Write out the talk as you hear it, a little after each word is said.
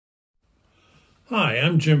Hi,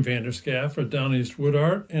 I'm Jim Vanderscaff at Down East Wood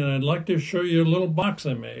Art, and I'd like to show you a little box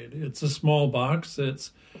I made. It's a small box.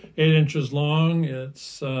 It's 8 inches long,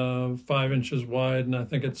 it's 5 inches wide, and I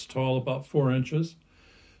think it's tall about 4 inches.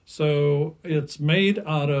 So it's made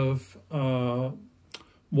out of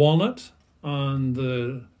walnut on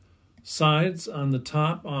the sides, on the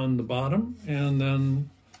top, on the bottom, and then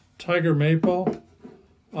tiger maple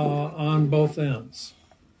on both ends.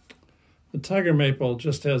 The tiger maple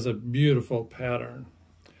just has a beautiful pattern,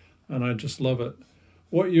 and I just love it.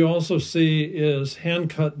 What you also see is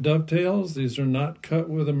hand-cut dovetails. These are not cut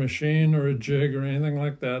with a machine or a jig or anything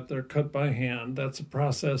like that. They're cut by hand. That's a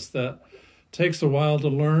process that takes a while to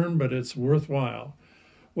learn, but it's worthwhile.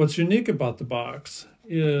 What's unique about the box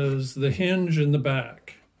is the hinge in the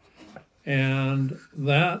back. And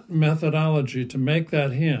that methodology to make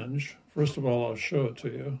that hinge, first of all, I'll show it to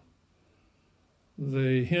you.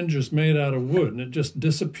 The hinge is made out of wood, and it just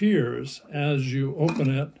disappears as you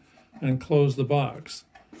open it and close the box.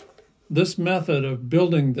 This method of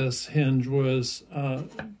building this hinge was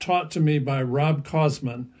taught to me by Rob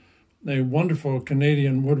Cosman, a wonderful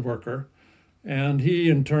Canadian woodworker, and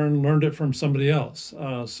he in turn learned it from somebody else.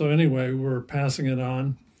 So anyway, we're passing it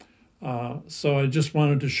on. So I just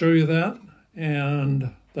wanted to show you that,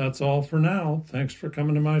 and that's all for now. Thanks for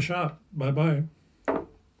coming to my shop. Bye-bye.